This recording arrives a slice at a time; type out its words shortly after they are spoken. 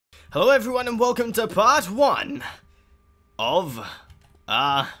Hello everyone and welcome to part 1 of,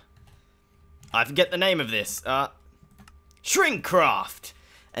 I forget the name of this, ShrinkCraft.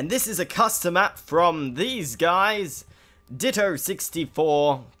 And this is a custom map from these guys,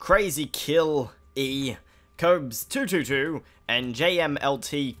 Ditto64, Crazy Kill E, Cobes222, and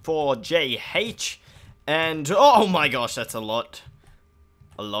JMLT4JH. And, oh my gosh, that's a lot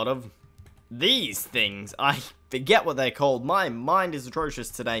of these things. I forget what they're called. My mind is atrocious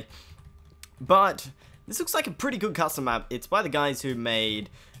today. But this looks like a pretty good custom map. It's by the guys who made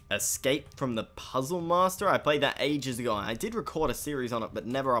Escape from the Puzzle Master. I played that ages ago. I did record a series on it, but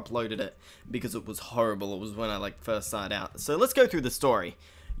never uploaded it because it was horrible. It was when I first started out. So let's go through the story.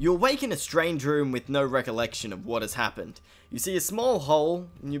 You awake in a strange room with no recollection of what has happened. You see a small hole,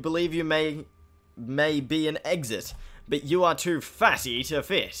 and you believe you may be an exit, but you are too fatty to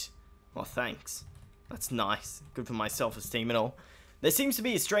fit. Well, thanks. That's nice. Good for my self-esteem and all. There seems to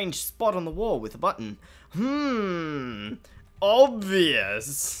be a strange spot on the wall with a button.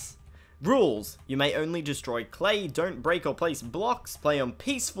 Obvious. Rules. You may only destroy clay, don't break or place blocks, play on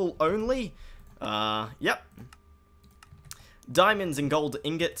peaceful only. Yep. Diamonds and gold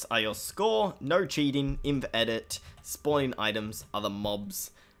ingots are your score. No cheating, inv edit, spawning items, other mobs.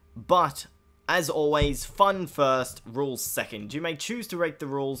 But as always, fun first, rules second. You may choose to break the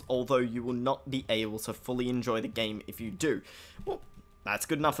rules, although you will not be able to fully enjoy the game if you do. Well, that's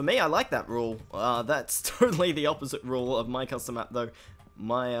good enough for me. I like that rule. That's totally the opposite rule of my custom map, though.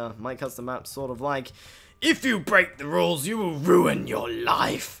 My custom map's sort of like, if you break the rules, you will ruin your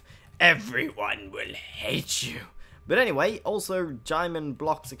life. Everyone will hate you. But anyway, also diamond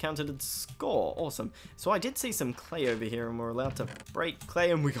blocks are counted as score. Awesome. So I did see some clay over here, and we're allowed to break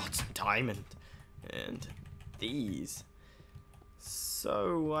clay, and we got some diamond. And these.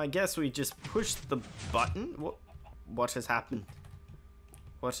 So I guess we just push the button. What has happened?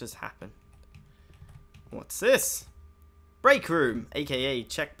 What has happened? What's this? Break room, aka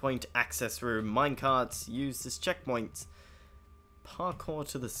checkpoint access room. Minecarts used as checkpoints. Parkour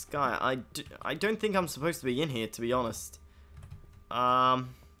to the sky. I don't think I'm supposed to be in here, to be honest.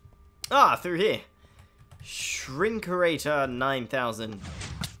 Through here. Shrinkerator 9000.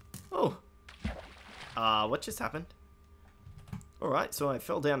 Oh. What just happened? Alright, so I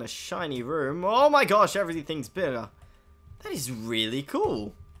fell down a shiny room. Oh my gosh, everything's bigger. That is really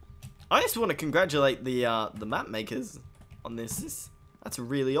cool. I just want to congratulate the map makers on this. That's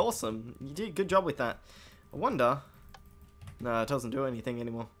really awesome. You did a good job with that. I wonder. No, it doesn't do anything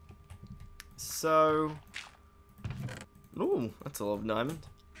anymore. So, ooh, that's a lot of diamond.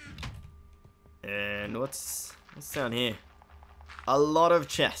 And what's down here? A lot of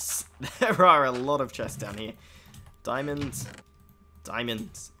chests. There are a lot of chests down here. Diamonds.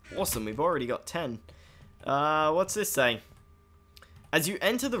 Diamonds. Awesome, we've already got 10. What's this say? As you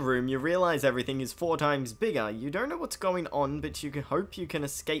enter the room, you realize everything is 4 times bigger. You don't know what's going on, but you can hope you can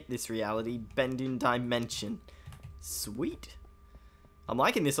escape this reality, bend in dimension. Sweet. I'm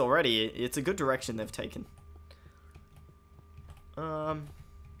liking this already. It's a good direction they've taken.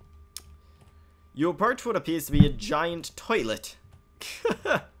 You approach what appears to be a giant toilet.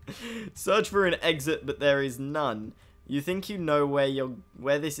 Search for an exit, but there is none. You think you know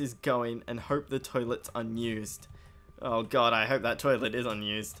where this is going and hope the toilet's unused. Oh god, I hope that toilet is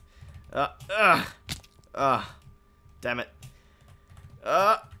unused. Damn it.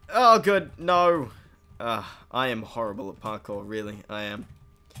 Oh good, no. I am horrible at parkour, really, I am.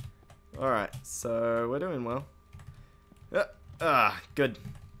 Alright, so we're doing well. Good.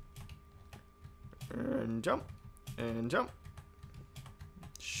 And jump, and jump.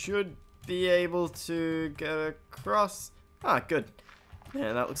 Should be able to get across. Good.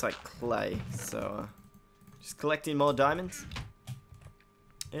 Yeah, that looks like clay, so just collecting more diamonds.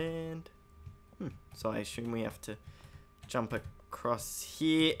 And, so I assume we have to jump across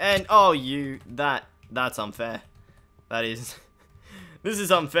here, and, oh, that's unfair. That is, this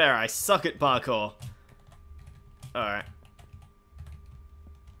is unfair. I suck at parkour. Alright.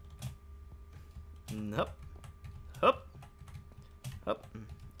 Up. Up. Up.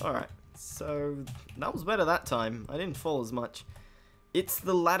 Alright. So, that was better that time. I didn't fall as much. It's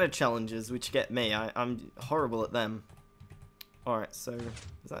the ladder challenges which get me. I'm horrible at them. Alright, so,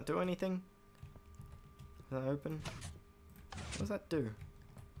 does that do anything? Is that open? What does that do?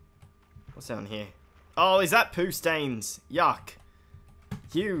 What's down here? Oh, is that poo stains? Yuck.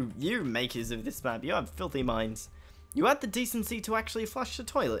 You makers of this map, you have filthy minds. You had the decency to actually flush the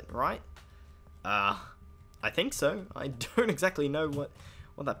toilet, right? I think so. I don't exactly know what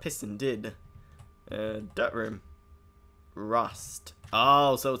that piston did. Dirt room. Rust.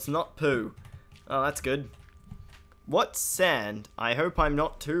 Oh, so it's not poo. Oh, that's good. What sand? I hope I'm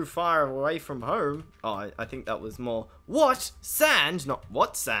not too far away from home. Oh, I think that was more. What? Sand? Not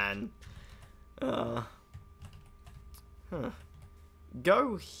what sand?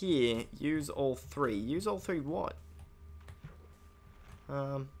 Go here. Use all three. Use all three what?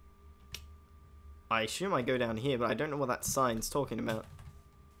 I assume I go down here, but I don't know what that sign's talking about.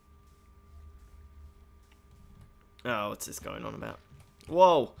 Oh, what's this going on about?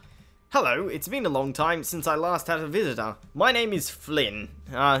 Whoa. Hello, it's been a long time since I last had a visitor. My name is Flynn.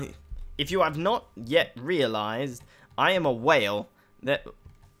 If you have not yet realized, I am a whale that...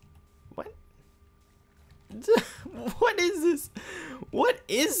 What? What is this? What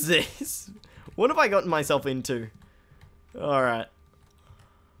is this? What have I gotten myself into? Alright.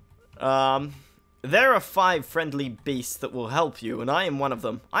 There are 5 friendly beasts that will help you, and I am one of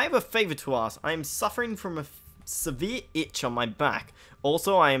them. I have a favor to ask. I am suffering from a severe itch on my back.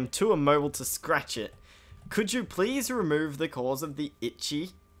 Also, I am too immobile to scratch it. Could you please remove the cause of the itchy?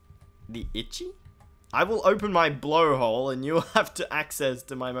 The itchy? I will open my blowhole and you'll have to access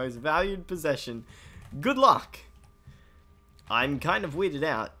to my most valued possession. Good luck. I'm kind of weirded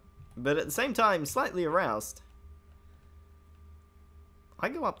out, but at the same time, slightly aroused. I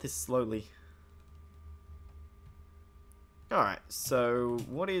go up this slowly. Alright, so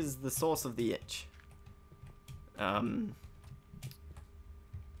what is the source of the itch? Huh.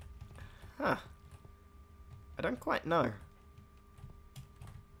 I don't quite know.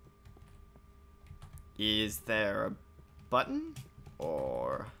 Is there a button?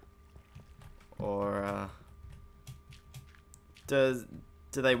 Do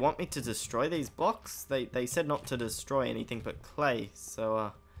they want me to destroy these blocks? They said not to destroy anything but clay,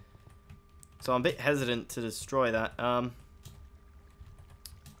 so I'm a bit hesitant to destroy that.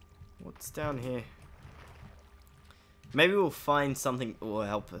 What's down here? Maybe we'll find something that will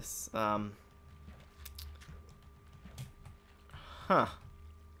help us. Huh.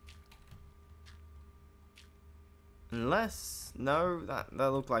 Unless... No, that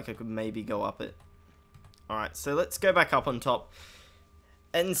looked like I could maybe go up it. Alright, so let's go back up on top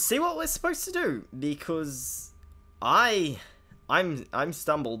and see what we're supposed to do, because I'm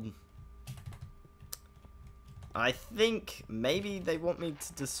stumbled. I think maybe they want me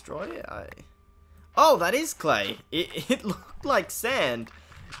to destroy it. Oh, that is clay. It looked like sand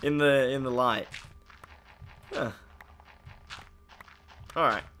in the light. Huh.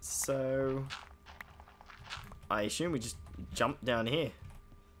 Alright, so I assume we just jump down here.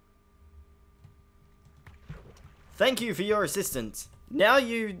 Thank you for your assistance. Now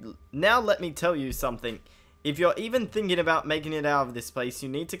let me tell you something. If you're even thinking about making it out of this place, you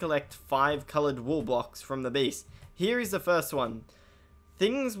need to collect 5 colored wool blocks from the beast. Here is the first one.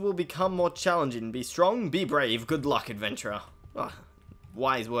 Things will become more challenging. Be strong, be brave. Good luck, adventurer. Oh,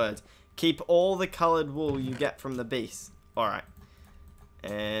 wise words. Keep all the colored wool you get from the beast. Alright.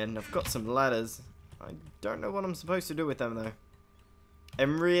 And I've got some ladders. I don't know what I'm supposed to do with them, though.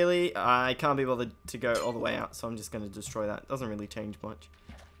 And really, I can't be bothered to go all the way out, so I'm just going to destroy that. Doesn't really change much.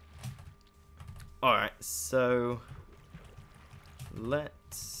 Alright, so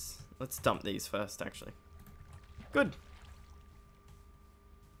let's dump these first, actually. Good.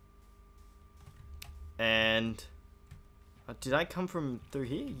 And did I come from through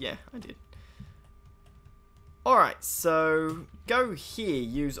here? Yeah, I did. Alright, so go here,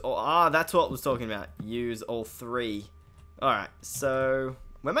 use all... that's what I was talking about. Use all 3. Alright, so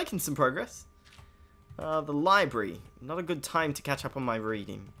we're making some progress. The library. Not a good time to catch up on my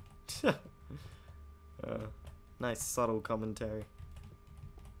reading. Nice subtle commentary.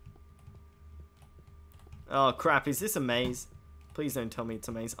 Oh crap, is this a maze? Please don't tell me it's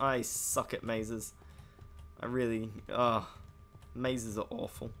a maze. I suck at mazes. I really... mazes are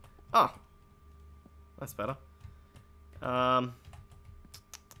awful. Oh! That's better. I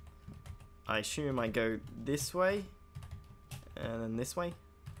assume I go this way. And then this way.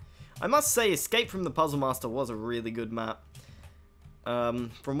 I must say, Escape from the Puzzle Master was a really good map.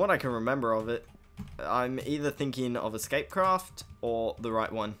 From what I can remember of it, I'm either thinking of ShrinkCraft or the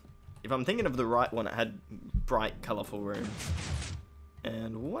right one. If I'm thinking of the right one, it had bright, colourful rooms.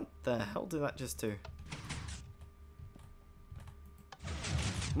 And what the hell did that just do?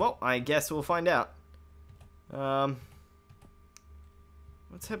 Well, I guess we'll find out.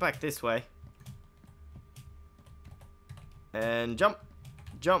 Let's head back this way. And jump.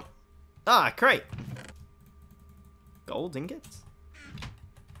 Jump. Ah, crate. Gold ingots?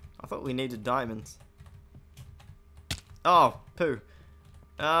 I thought we needed diamonds. Oh, poo.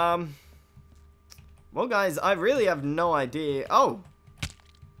 Well, guys, I really have no idea. Oh.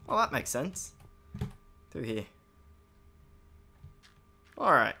 Well, that makes sense. Through here.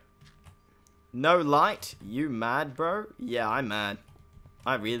 Alright. No light? You mad, bro? Yeah, I'm mad.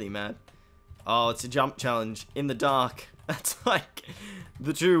 I'm really mad. Oh, it's a jump challenge in the dark. That's like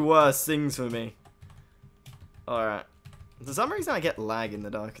the two worst things for me. Alright. For some reason I get lag in the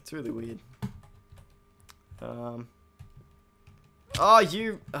dark. It's really weird. Oh,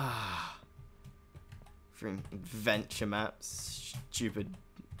 you... Adventure maps. Stupid.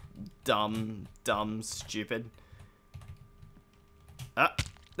 Dumb, stupid.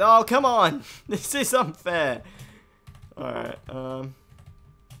 Oh, come on! This is unfair. Alright,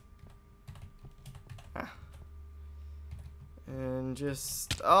 and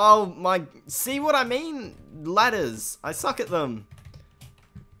just... Oh, my... See what I mean? Ladders. I suck at them.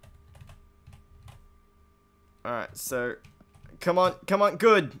 Alright, so... Come on, come on.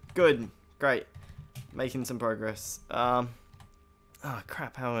 Good, good. Great. Making some progress. Oh,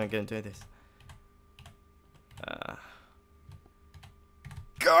 crap. How am I going to do this?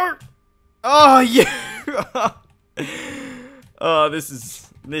 Go! Oh, you! Oh,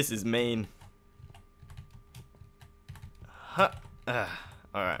 this is mean. Huh.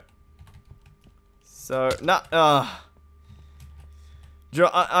 Alright. So,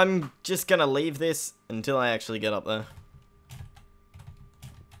 I'm just gonna leave this until I actually get up there.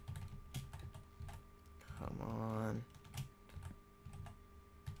 Come on.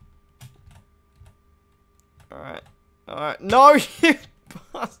 Alright. Alright. No, you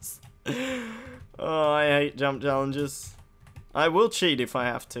bust. Oh, I hate jump challenges. I will cheat if I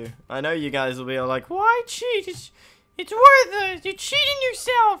have to. I know you guys will be all like, why cheat? It's worth it. You're cheating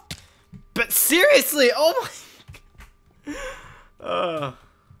yourself. But seriously, oh my...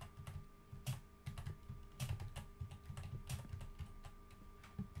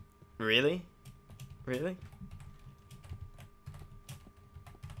 Really? Really?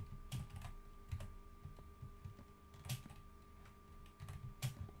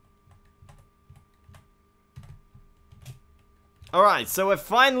 Alright, so we're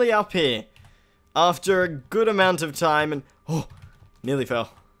finally up here. After a good amount of time and... Oh, nearly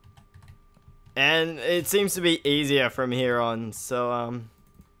fell. And it seems to be easier from here on, so,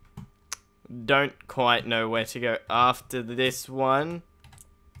 don't quite know where to go after this one.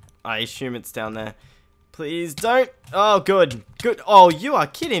 I assume it's down there. Please don't... Oh, good. Good. Oh, you are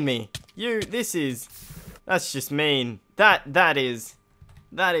kidding me. That's just mean. That is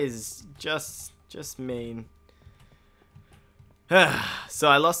just mean. So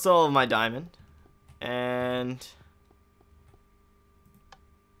I lost all of my diamond. And...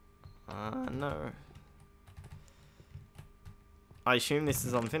 no. I assume this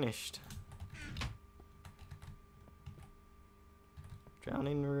is unfinished.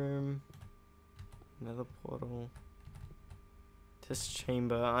 Drowning room. Nether portal. Test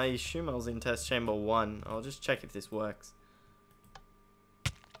chamber. I assume I was in test chamber 1. I'll just check if this works.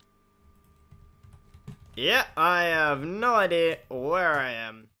 Yeah, I have no idea where I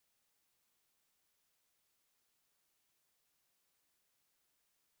am.